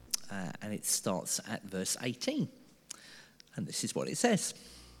and it starts at verse 18. And this is what it says.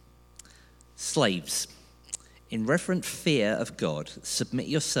 Slaves, in reverent fear of God, submit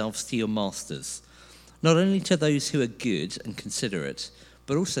yourselves to your masters, not only to those who are good and considerate,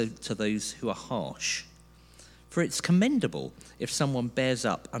 but also to those who are harsh. For it's commendable if someone bears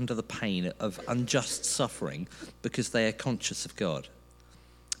up under the pain of unjust suffering because they are conscious of God.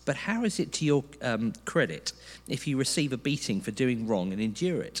 But how is it to your credit if you receive a beating for doing wrong and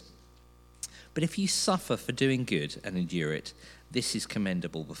endure it? But if you suffer for doing good and endure it, this is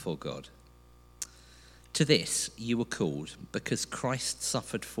commendable before God. To this you were called, because Christ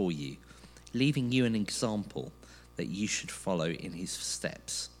suffered for you, leaving you an example that you should follow in his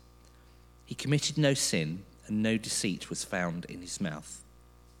steps. He committed no sin, and no deceit was found in his mouth.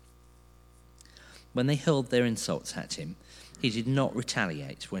 When they hurled their insults at him, he did not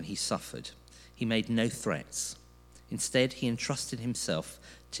retaliate when he suffered. He made no threats. Instead, he entrusted himself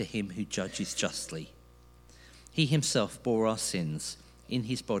to him who judges justly. He himself bore our sins in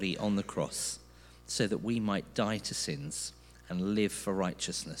his body on the cross, so that we might die to sins and live for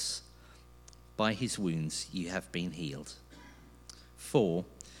righteousness. By his wounds you have been healed. For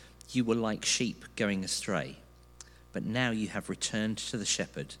you were like sheep going astray, but now you have returned to the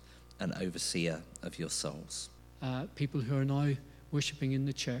shepherd and overseer of your souls. People who are now worshipping in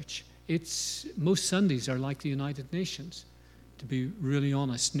the church, most Sundays are like the United Nations, to be really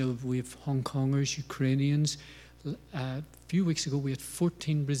honest. You know, we have Hong Kongers, Ukrainians. A few weeks ago we had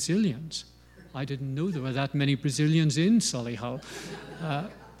 14 Brazilians. I didn't know there were that many Brazilians in Solihull.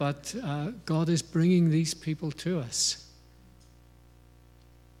 But God is bringing these people to us.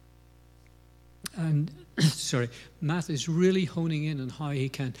 And, Matt is really honing in on how he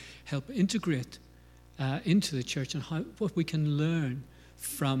can help integrate into the church and what we can learn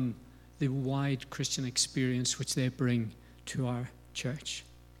from the wide Christian experience which they bring to our church.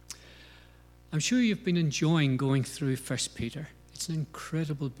 I'm sure you've been enjoying going through 1 Peter. It's an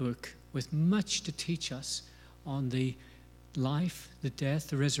incredible book with much to teach us on the life, the death,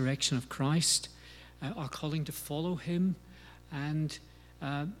 the resurrection of Christ, our calling to follow him, and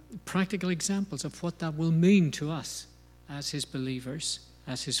practical examples of what that will mean to us as his believers,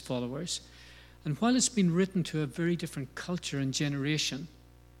 as his followers. And while it's been written to a very different culture and generation,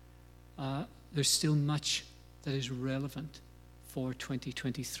 there's still much that is relevant for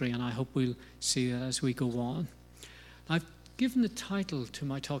 2023, and I hope we'll see that as we go on. I've given the title to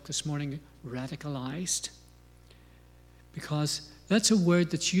my talk this morning, Radicalized, because that's a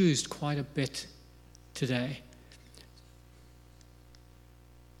word that's used quite a bit today.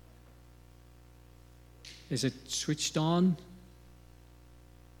 Is it switched on?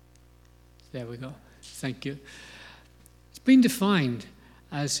 There we go. Thank you. It's been defined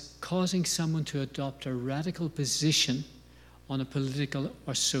as causing someone to adopt a radical position on a political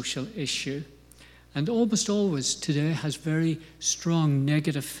or social issue. And almost always today has very strong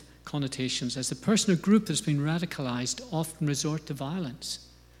negative connotations, as the person or group that's been radicalized often resort to violence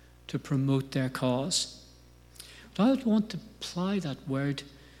to promote their cause. But I would want to apply that word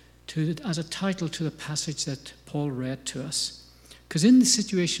as a title to the passage that Paul read to us. Because in the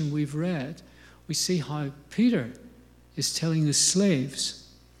situation we've read, we see how Peter is telling the slaves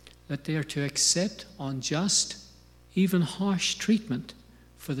that they are to accept unjust, even harsh treatment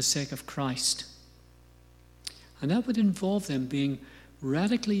for the sake of Christ. And that would involve them being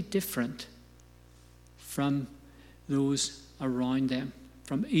radically different from those around them,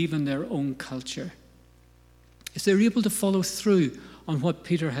 from even their own culture. If they're able to follow through on what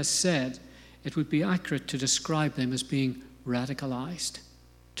Peter has said, it would be accurate to describe them as being radicalized,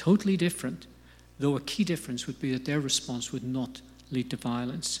 totally different, though a key difference would be that their response would not lead to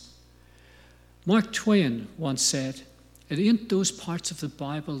violence. Mark Twain once said, "It ain't those parts of the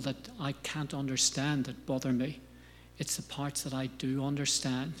Bible that I can't understand that bother me. It's the parts that I do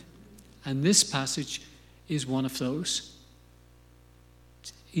understand." And this passage is one of those.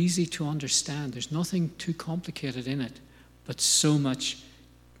 It's easy to understand. There's nothing too complicated in it, but so much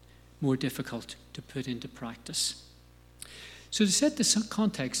more difficult to put into practice. So to set this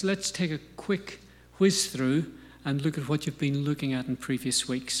context, let's take a quick whiz through and look at what you've been looking at in previous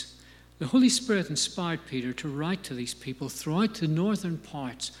weeks. The Holy Spirit inspired Peter to write to these people throughout the northern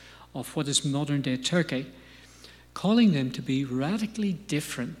parts of what is modern-day Turkey, calling them to be radically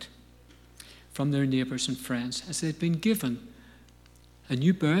different from their neighbours and friends, as they'd been given a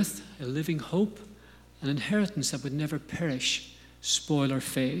new birth, a living hope, an inheritance that would never perish, spoil, or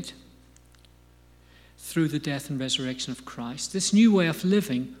fade. Through the death and resurrection of Christ, this new way of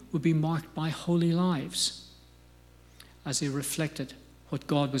living would be marked by holy lives as they reflected what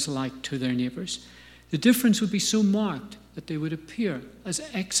God was like to their neighbours. The difference would be so marked that they would appear as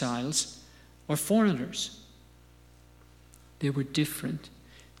exiles or foreigners. They were different.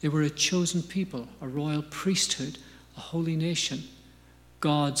 They were a chosen people, a royal priesthood, a holy nation,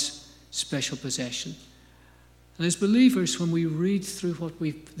 God's special possession. And as believers, when we read through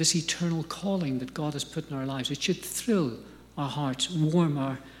this eternal calling that God has put in our lives, it should thrill our hearts, warm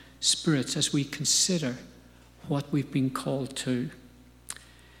our spirits as we consider what we've been called to.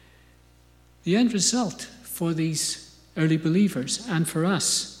 The end result for these early believers and for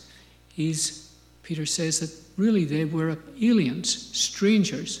us is, Peter says, that really they were aliens,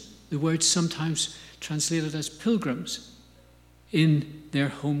 strangers, the word sometimes translated as pilgrims, in their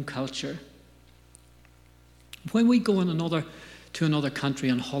home culture. When we go to another country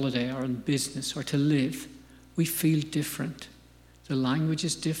on holiday or on business or to live, we feel different. The language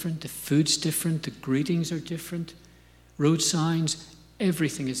is different, the food's different, the greetings are different, road signs,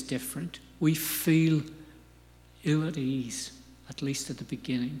 everything is different. We feel ill at ease, at least at the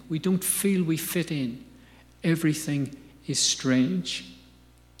beginning. We don't feel we fit in. Everything is strange.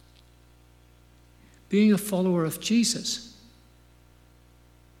 Being a follower of Jesus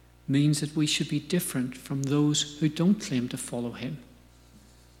means that we should be different from those who don't claim to follow him.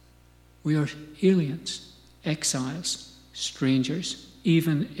 We are aliens, exiles, strangers,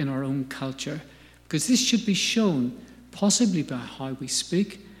 even in our own culture, because this should be shown possibly by how we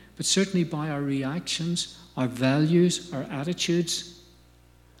speak, but certainly by our reactions, our values, our attitudes,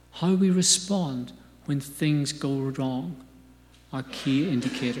 how we respond when things go wrong, are key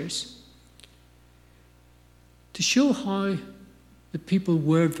indicators. To show how the people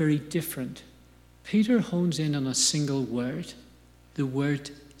were very different, Peter hones in on a single word, the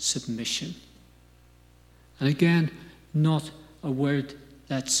word submission. And again, not a word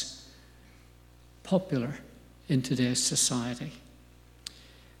that's popular in today's society.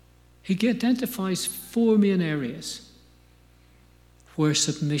 He identifies 4 main areas where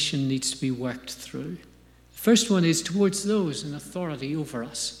submission needs to be worked through. The first one is towards those in authority over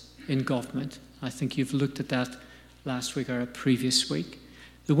us in government. I think you've looked at that last week or a previous week.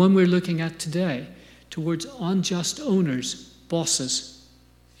 The one we're looking at today, towards unjust owners, bosses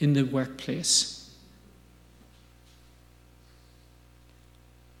in the workplace.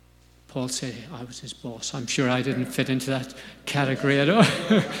 Paul said, I was his boss. I'm sure I didn't fit into that category at all.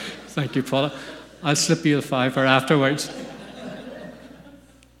 Thank you, Paula. I'll slip you a $5 afterwards.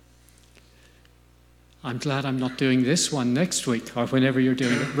 I'm glad I'm not doing this one next week or whenever you're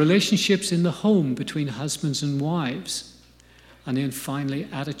doing it. Relationships in the home between husbands and wives. And then finally,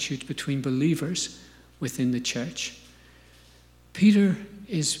 attitudes between believers within the church. Peter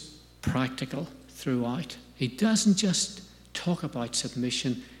is practical throughout. He doesn't just talk about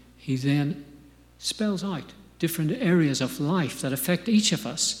submission. He then spells out different areas of life that affect each of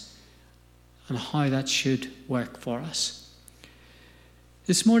us and how that should work for us.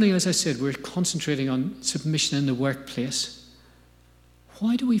 This morning, as I said, we're concentrating on submission in the workplace.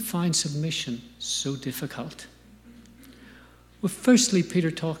 Why do we find submission so difficult? Well, firstly,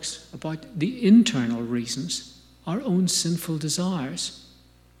 Peter talks about the internal reasons, our own sinful desires.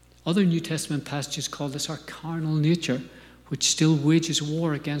 Other New Testament passages call this our carnal nature, which still wages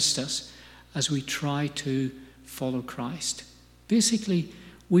war against us as we try to follow Christ. Basically,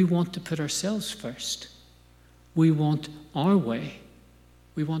 we want to put ourselves first. We want our way.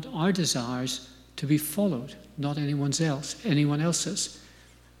 We want our desires to be followed, not anyone else's.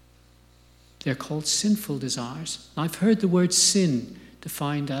 They're called sinful desires. I've heard the word sin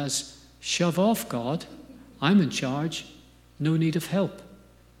defined as shove off God, I'm in charge, no need of help.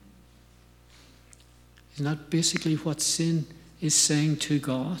 Isn't that basically what sin is saying to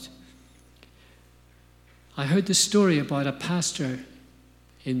God? I heard the story about a pastor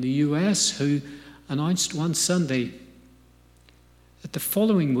in the US who announced one Sunday that the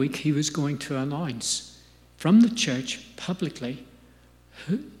following week he was going to announce from the church publicly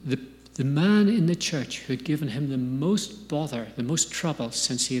the man in the church who had given him the most bother, the most trouble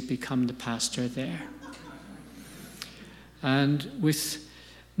since he had become the pastor there. And with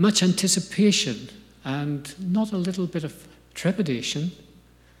much anticipation and not a little bit of trepidation,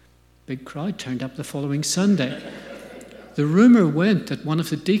 big crowd turned up the following Sunday. The rumour went that one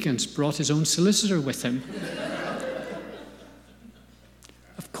of the deacons brought his own solicitor with him.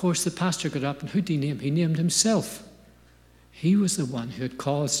 Of course, the pastor got up, and who did he name? He named himself. He was the one who had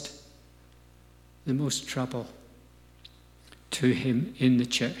caused the most trouble to him in the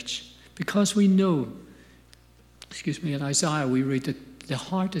church. Because we know, in Isaiah we read that the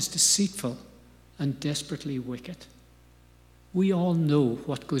heart is deceitful and desperately wicked. We all know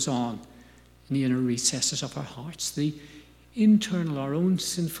what goes on in the inner recesses of our hearts, the internal, our own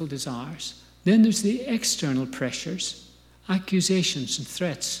sinful desires. Then there's the external pressures accusations and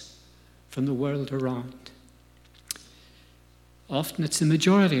threats from the world around. Often it's the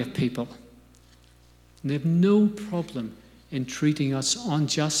majority of people. And they have no problem in treating us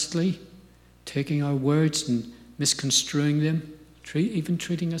unjustly, taking our words and misconstruing them, even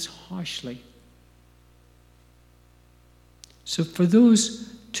treating us harshly. So for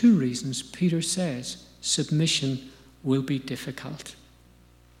those two reasons, Peter says submission will be difficult.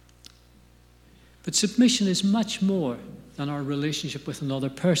 But submission is much more than our relationship with another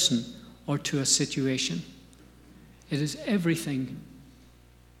person or to a situation. It is everything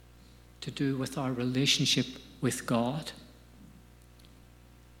to do with our relationship with God.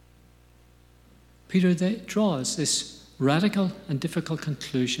 Peter draws this radical and difficult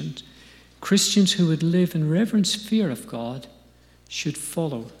conclusion. Christians who would live in reverence fear of God should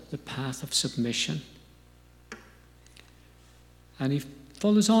follow the path of submission. And he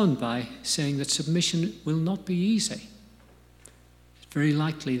follows on by saying that submission will not be easy. It's very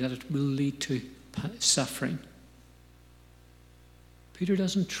likely that it will lead to suffering. Peter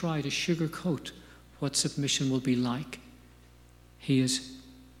doesn't try to sugarcoat what submission will be like. He is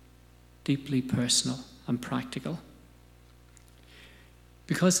deeply personal and practical.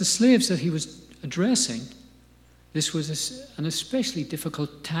 Because the slaves that he was addressing, this was an especially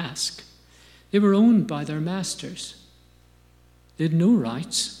difficult task. They were owned by their masters. They had no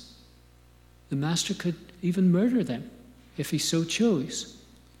rights. The master could even murder them if he so chose.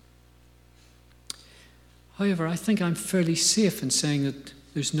 However, I think I'm fairly safe in saying that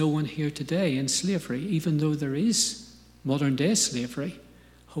there's no one here today in slavery, even though there is modern-day slavery.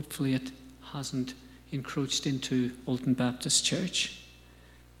 Hopefully it hasn't encroached into Alton Baptist Church.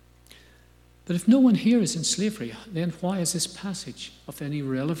 But if no one here is in slavery, then why is this passage of any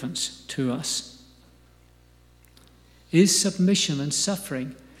relevance to us? Is submission and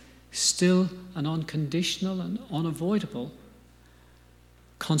suffering still an unconditional and unavoidable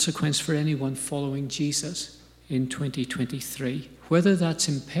consequence for anyone following Jesus in 2023? Whether that's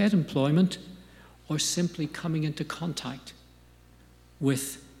in paid employment or simply coming into contact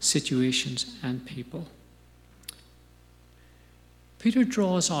with situations and people. Peter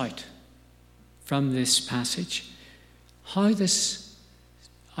draws out from this passage how this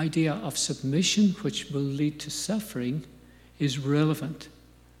idea of submission, which will lead to suffering, is relevant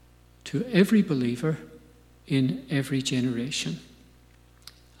to every believer in every generation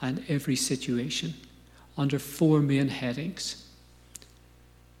and every situation under four main headings.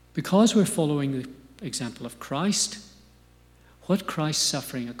 Because we're following the example of Christ, what Christ's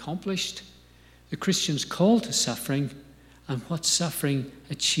suffering accomplished, the Christian's call to suffering, and what suffering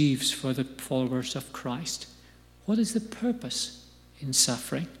achieves for the followers of Christ. What is the purpose in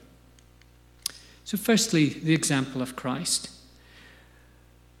suffering? So firstly, the example of Christ.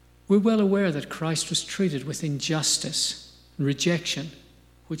 We're well aware that Christ was treated with injustice and rejection,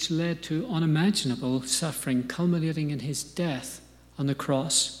 which led to unimaginable suffering, culminating in his death on the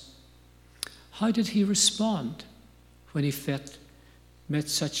cross. How did he respond when he met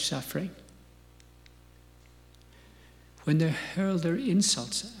such suffering? When they hurled their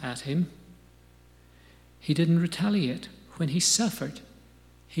insults at him, he didn't retaliate. When he suffered,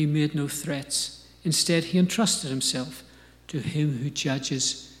 he made no threats. Instead, he entrusted himself to him who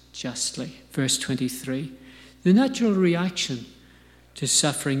judges justly. Verse 23. The natural reaction to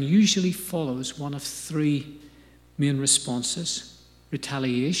suffering usually follows one of three main responses: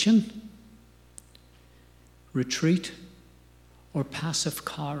 retaliation, retreat, or passive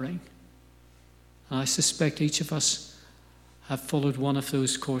cowering. And I suspect each of us have followed one of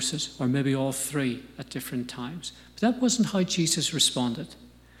those courses, or maybe all three at different times. But that wasn't how Jesus responded.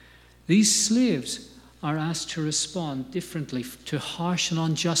 These slaves are asked to respond differently to harsh and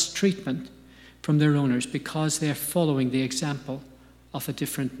unjust treatment from their owners because they are following the example of a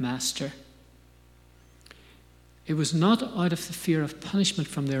different master. It was not out of the fear of punishment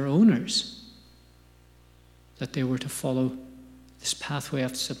from their owners that they were to follow this pathway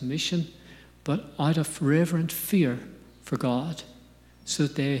of submission, but out of reverent fear for God, so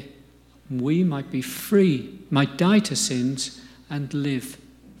that we might be free, might die to sins and live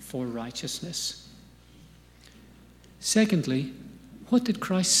for righteousness. Secondly, what did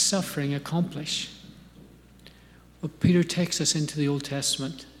Christ's suffering accomplish? Well, Peter takes us into the Old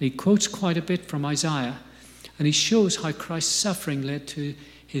Testament. He quotes quite a bit from Isaiah, and he shows how Christ's suffering led to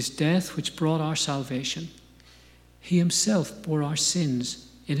his death, which brought our salvation. He himself bore our sins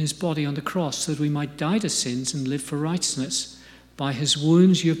in his body on the cross so that we might die to sins and live for righteousness. By his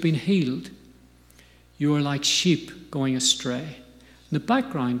wounds you have been healed. You are like sheep going astray. And the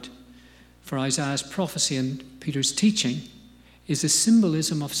background for Isaiah's prophecy and Peter's teaching is the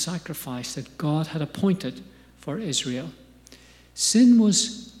symbolism of sacrifice that God had appointed for Israel. Sin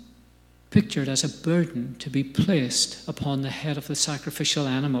was pictured as a burden to be placed upon the head of the sacrificial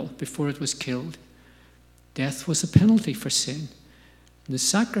animal before it was killed. Death was the penalty for sin. The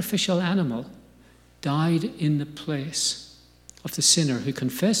sacrificial animal died in the place of the sinner who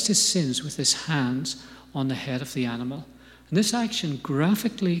confessed his sins with his hands on the head of the animal. And this action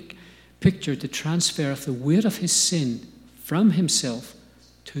graphically pictured the transfer of the weight of his sin from himself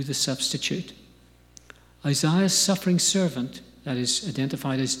to the substitute. Isaiah's suffering servant, that is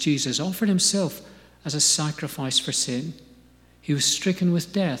identified as Jesus, offered himself as a sacrifice for sin. He was stricken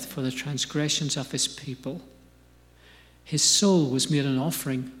with death for the transgressions of his people. His soul was made an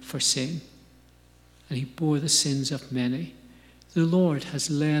offering for sin, and he bore the sins of many. The Lord has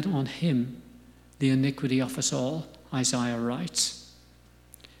laid on him the iniquity of us all, Isaiah writes.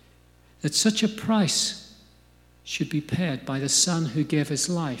 That such a price should be paid by the Son who gave his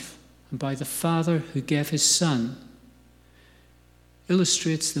life and by the Father who gave his Son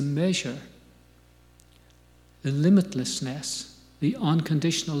illustrates the measure, the limitlessness, the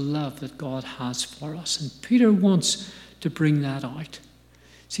unconditional love that God has for us. And Peter wants to bring that out.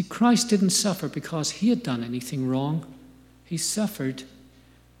 See, Christ didn't suffer because he had done anything wrong. He suffered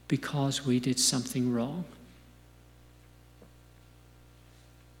because we did something wrong.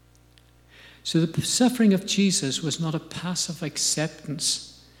 So the suffering of Jesus was not a passive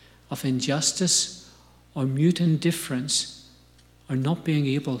acceptance of injustice or mute indifference or not being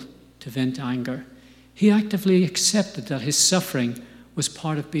able to vent anger. He actively accepted that his suffering was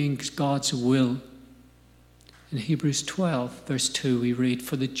part of being God's will. In Hebrews 12, verse 2, we read,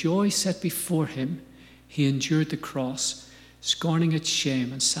 "For the joy set before him, he endured the cross, scorning its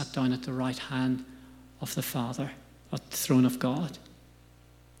shame, and sat down at the right hand of the Father, at the throne of God."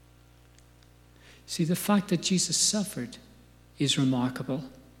 See, the fact that Jesus suffered is remarkable.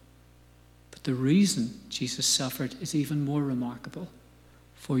 But the reason Jesus suffered is even more remarkable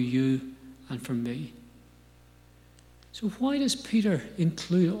for you and for me. So why does Peter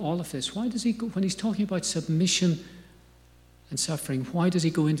include all of this? Why does he go, when he's talking about submission and suffering, why does he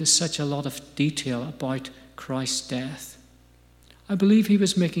go into such a lot of detail about Christ's death? I believe he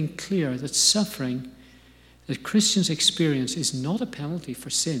was making clear that suffering that Christians experience is not a penalty for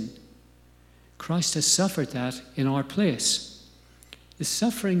sin. Christ has suffered that in our place. The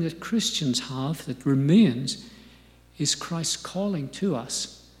suffering that Christians have that remains is Christ's calling to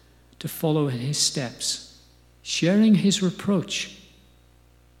us to follow in his steps, sharing his reproach,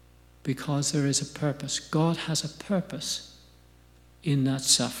 because there is a purpose. God has a purpose in that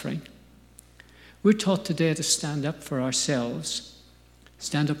suffering. We're taught today to stand up for ourselves,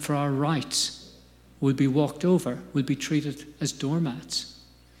 stand up for our rights. We'll be walked over, we'll be treated as doormats.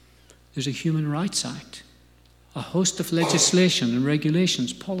 There's a Human Rights Act, a host of legislation and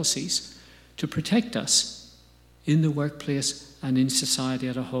regulations, policies to protect us in the workplace and in society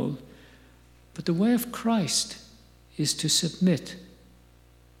as a whole. But the way of Christ is to submit,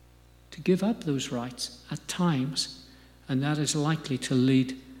 to give up those rights at times, and that is likely to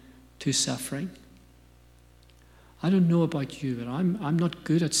lead to suffering. I don't know about you, but I'm not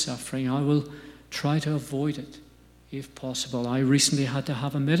good at suffering. I will try to avoid it if possible. I recently had to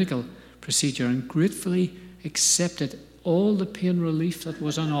have a medical procedure and gratefully accepted all the pain relief that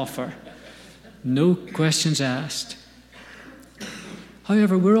was on offer. No questions asked.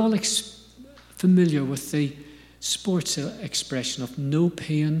 However, we're all familiar with the sports expression of no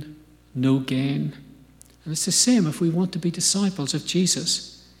pain, no gain. And it's the same if we want to be disciples of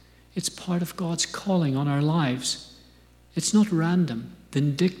Jesus. It's part of God's calling on our lives. It's not random,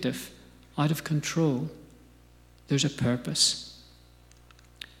 vindictive, out of control. There's a purpose.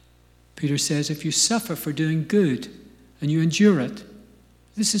 Peter says, if you suffer for doing good and you endure it,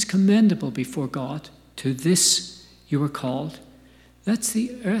 this is commendable before God. To this you were called. That's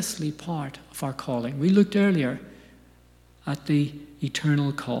the earthly part of our calling. We looked earlier at the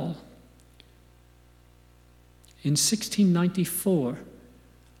eternal call. In 1694,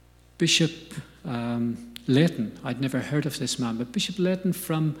 Bishop Leighton, I'd never heard of this man, but Bishop Leighton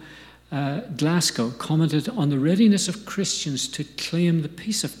from Glasgow commented on the readiness of Christians to claim the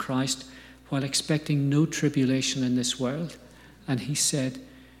peace of Christ while expecting no tribulation in this world. And he said,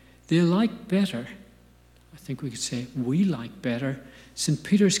 they like better, I think we could say we like better, St.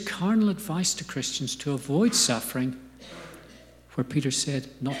 Peter's carnal advice to Christians to avoid suffering, where Peter said,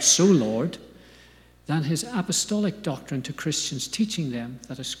 not so, Lord, than his apostolic doctrine to Christians, teaching them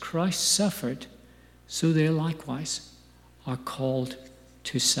that as Christ suffered, so they likewise are called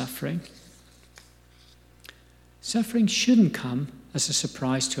to suffering. Suffering shouldn't come as a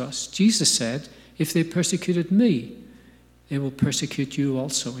surprise to us. Jesus said, if they persecuted me, they will persecute you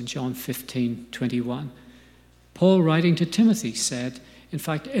also, in John 15:21. Paul, writing to Timothy, said, in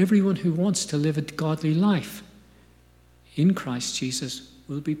fact, everyone who wants to live a godly life in Christ Jesus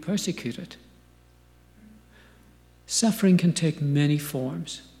will be persecuted. Suffering can take many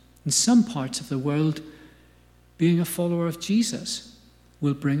forms. In some parts of the world, being a follower of Jesus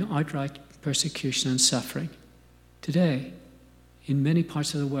will bring outright persecution and suffering. Today, in many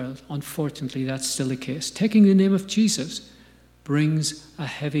parts of the world, unfortunately, that's still the case. Taking the name of Jesus brings a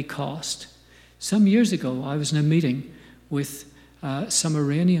heavy cost. Some years ago, I was in a meeting with some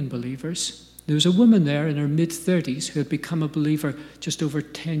Iranian believers. There was a woman there in her mid-30s who had become a believer just over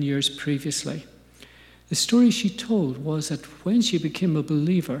 10 years previously. The story she told was that when she became a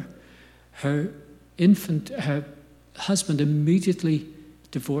believer, her husband immediately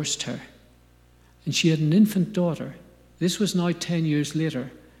divorced her. And she had an infant daughter. This was now 10 years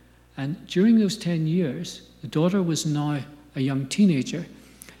later. And during those 10 years, the daughter was now a young teenager.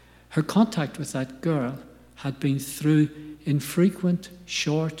 Her contact with that girl had been through infrequent,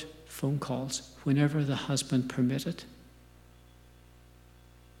 short phone calls whenever the husband permitted.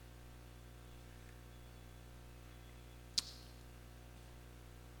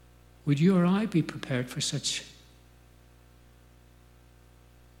 Would you or I be prepared for such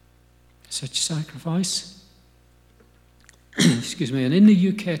sacrifice? Excuse me. And in the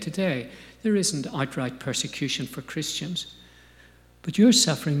UK today, there isn't outright persecution for Christians. But your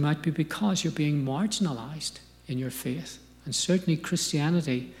suffering might be because you're being marginalized in your faith. And certainly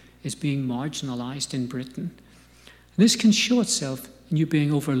Christianity is being marginalized in Britain. And this can show itself in you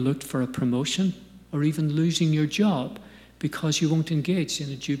being overlooked for a promotion or even losing your job because you won't engage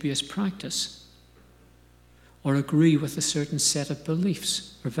in a dubious practice or agree with a certain set of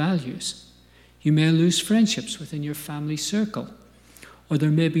beliefs or values. You may lose friendships within your family circle, or there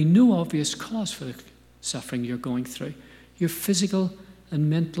may be no obvious cause for the suffering you're going through. Your physical and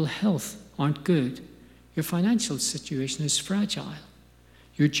mental health aren't good. Your financial situation is fragile.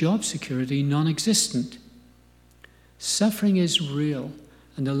 Your job security non-existent. Suffering is real,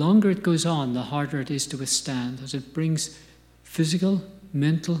 and the longer it goes on, the harder it is to withstand, as it brings physical,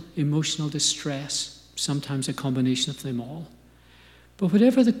 mental, emotional distress, sometimes a combination of them all. But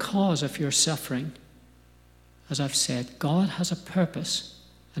whatever the cause of your suffering, as I've said, God has a purpose,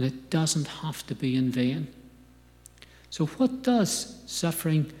 and it doesn't have to be in vain. So what does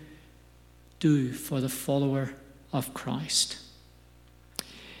suffering do for the follower of Christ?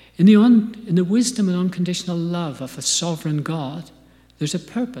 In the wisdom and unconditional love of a sovereign God, there's a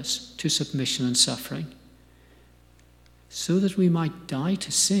purpose to submission and suffering, so that we might die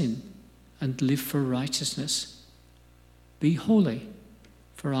to sin and live for righteousness. Be holy,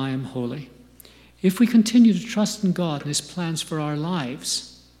 for I am holy. If we continue to trust in God and His plans for our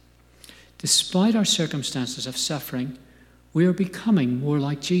lives, despite our circumstances of suffering, we are becoming more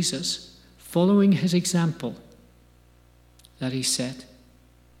like Jesus, following His example that He set.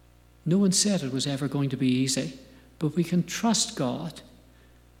 No one said it was ever going to be easy, but we can trust God.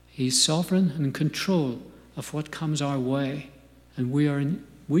 He's sovereign and in control of what comes our way, and we are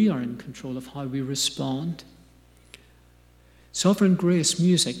in control of how we respond. Sovereign Grace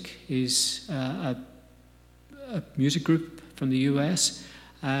Music is a music group from the US,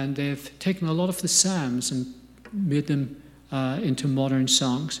 and they've taken a lot of the Psalms and made them into modern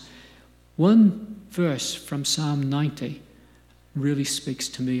songs. One verse from Psalm 90 really speaks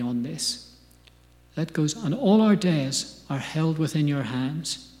to me on this. That goes, "And all our days are held within your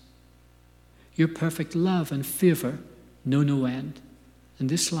hands. Your perfect love and favor know no end." And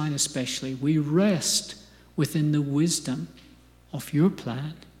this line especially, "We rest within the wisdom of your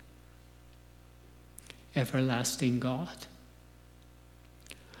plan, everlasting God."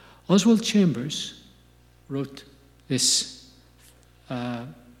 Oswald Chambers wrote this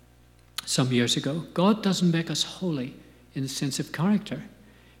some years ago. God doesn't make us holy in the sense of character.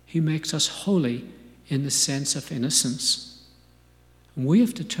 He makes us holy in the sense of innocence. And we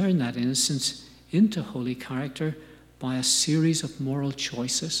have to turn that innocence into holy character by a series of moral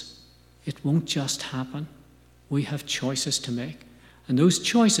choices. It won't just happen. We have choices to make. And those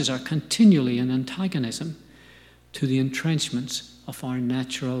choices are continually in antagonism to the entrenchments of our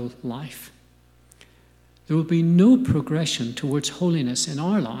natural life. There will be no progression towards holiness in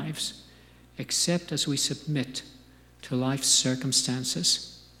our lives except as we submit to life's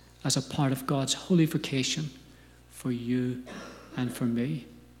circumstances as a part of God's holy vocation for you and for me.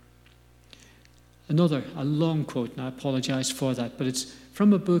 A long quote, and I apologize for that, but it's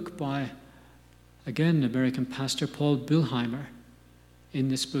from a book by, again, American pastor Paul Bilheimer. In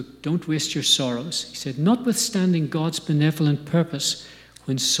this book, "Don't Waste Your Sorrows." He said, "Notwithstanding God's benevolent purpose,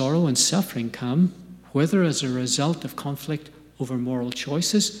 when sorrow and suffering come, whether as a result of conflict over moral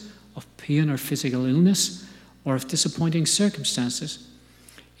choices, of pain or physical illness, or of disappointing circumstances,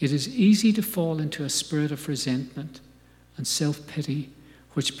 it is easy to fall into a spirit of resentment and self-pity,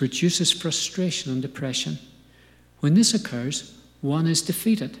 which produces frustration and depression. When this occurs, one is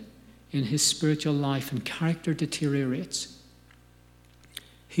defeated in his spiritual life and character deteriorates.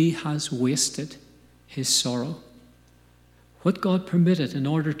 He has wasted his sorrow. What God permitted in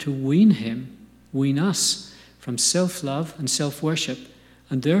order to wean us from self-love and self-worship,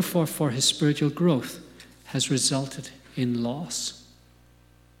 and therefore for his spiritual growth, has resulted in loss.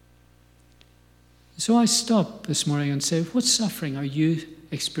 So I stop this morning and say, what suffering are you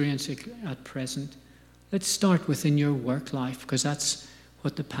experiencing at present? Let's start within your work life, because that's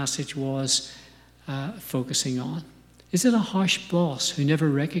what the passage was focusing on. Is it a harsh boss who never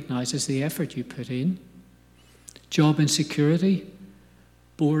recognizes the effort you put in? Job insecurity?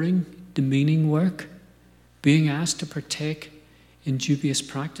 Boring, demeaning work? Being asked to partake in dubious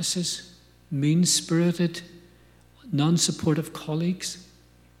practices? Mean-spirited, non-supportive colleagues?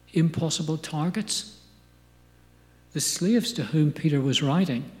 Impossible targets? The slaves to whom Peter was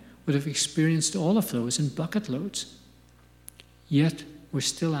writing would have experienced all of those in bucket loads. Yet we're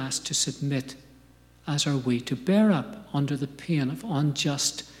still asked to submit, as are we, to bear up under the pain of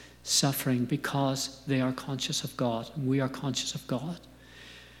unjust suffering because they are conscious of God and we are conscious of God.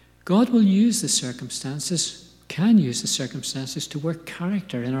 God will use the circumstances, can use the circumstances to work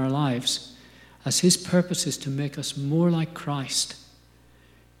character in our lives, as his purpose is to make us more like Christ.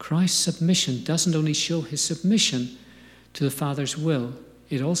 Christ's submission doesn't only show his submission to the Father's will,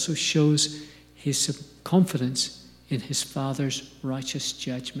 it also shows his confidence in his Father's righteous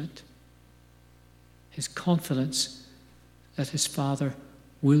judgment. His confidence that his Father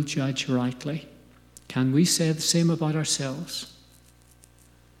will judge rightly. Can we say the same about ourselves?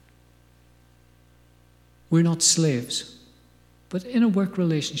 We're not slaves, but in a work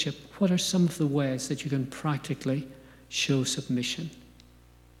relationship, what are some of the ways that you can practically show submission?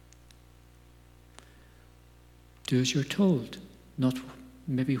 Do as you're told, not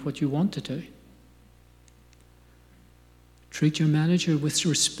maybe what you want to do. Treat your manager with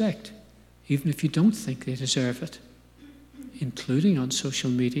respect, even if you don't think they deserve it, including on social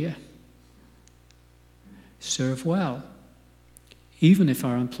media. Serve well, even if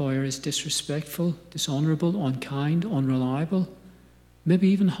our employer is disrespectful, dishonorable, unkind, unreliable, maybe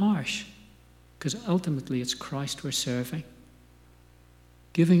even harsh, because ultimately it's Christ we're serving.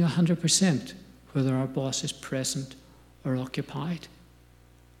 Giving 100%, whether our boss is present or occupied.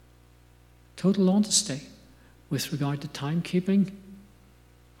 Total honesty with regard to timekeeping,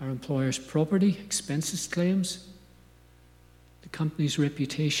 our employer's property, expenses claims, the company's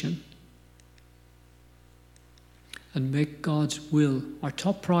reputation. And make God's will our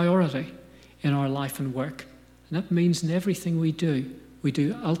top priority in our life and work. And that means in everything we do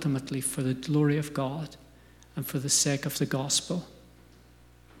ultimately for the glory of God and for the sake of the gospel.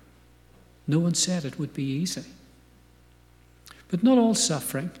 No one said it would be easy. But not all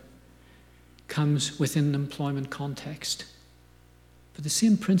suffering comes within an employment context. But the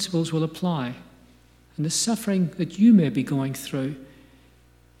same principles will apply. And the suffering that you may be going through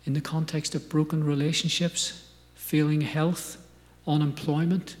in the context of broken relationships, failing health,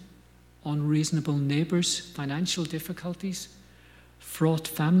 unemployment, unreasonable neighbours, financial difficulties, fraught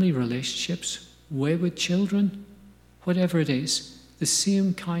family relationships, wayward children, whatever it is, the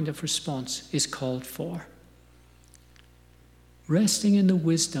same kind of response is called for. Resting in the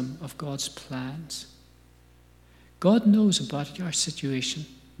wisdom of God's plans. God knows about our situation,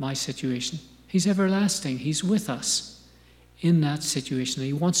 my situation. He's everlasting. He's with us in that situation.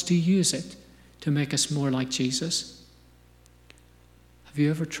 He wants to use it to make us more like Jesus. Have you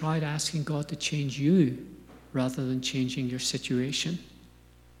ever tried asking God to change you rather than changing your situation?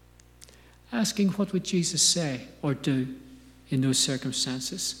 Asking what would Jesus say or do in those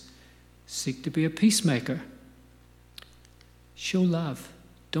circumstances. Seek to be a peacemaker. Show love.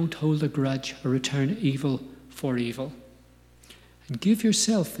 Don't hold a grudge or return evil for evil. And give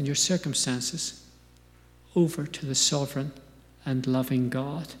yourself and your circumstances over to the sovereign and loving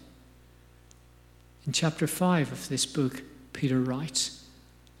God. In chapter 5 of this book, Peter writes,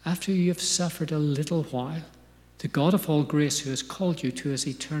 after you have suffered a little while, the God of all grace who has called you to his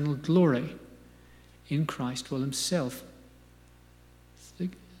eternal glory in Christ will himself,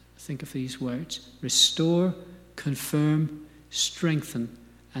 think of these words, restore, confirm, strengthen,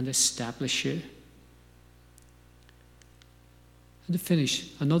 and establish you. And to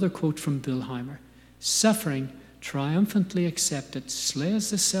finish, another quote from Bilheimer. Suffering, triumphantly accepted, slays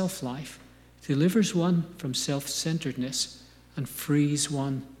the self-life, delivers one from self-centeredness, and frees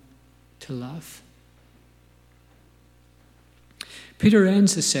one to love. Peter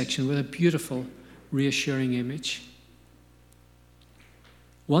ends this section with a beautiful reassuring image.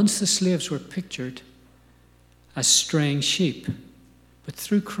 Once the slaves were pictured as straying sheep, but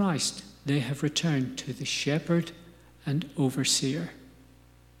through Christ they have returned to the shepherd and overseer.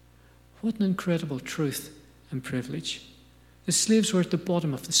 What an incredible truth and privilege. The slaves were at the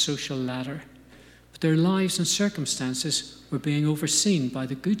bottom of the social ladder, but their lives and circumstances were being overseen by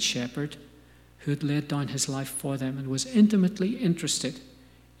the Good Shepherd who had laid down his life for them and was intimately interested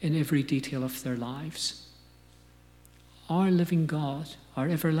in every detail of their lives. Our living God, our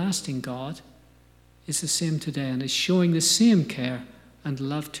everlasting God, is the same today and is showing the same care and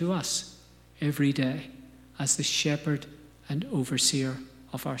love to us every day as the shepherd and overseer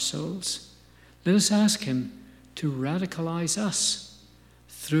of our souls. Let us ask him to radicalize us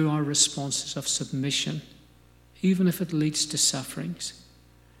through our responses of submission, even if it leads to sufferings,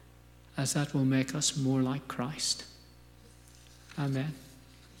 as that will make us more like Christ. Amen.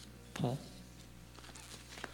 Paul.